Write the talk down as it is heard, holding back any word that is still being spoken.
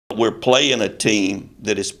We're playing a team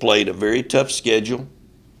that has played a very tough schedule,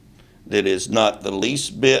 that is not the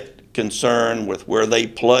least bit concerned with where they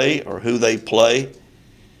play or who they play.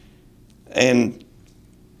 And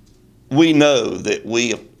we know that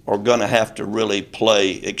we are going to have to really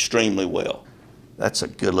play extremely well. That's a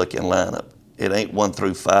good-looking lineup. It ain't 1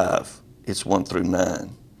 through 5, it's 1 through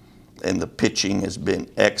 9. And the pitching has been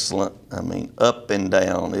excellent. I mean, up and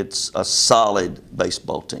down. It's a solid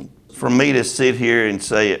baseball team. For me to sit here and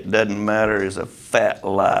say it doesn't matter is a fat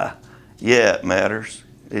lie. Yeah, it matters.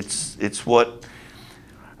 It's what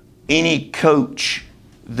any coach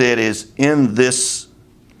that is in this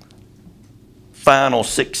final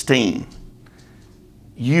 16,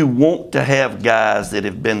 you want to have guys that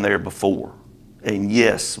have been there before. And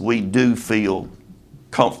yes, we do feel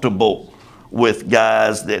comfortable with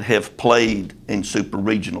guys that have played in super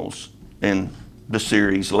regionals in the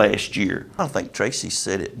series last year. I think Tracy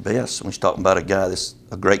said it best when he's talking about a guy that's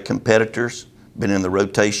a great competitor, been in the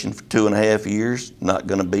rotation for 2.5 years, not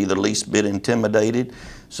going to be the least bit intimidated.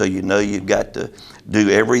 So you know you've got to do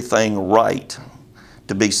everything right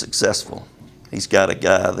to be successful. He's got a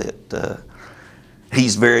guy that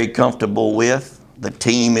he's very comfortable with, the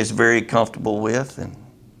team is very comfortable with, and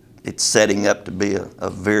it's setting up to be a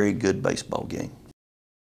very good baseball game.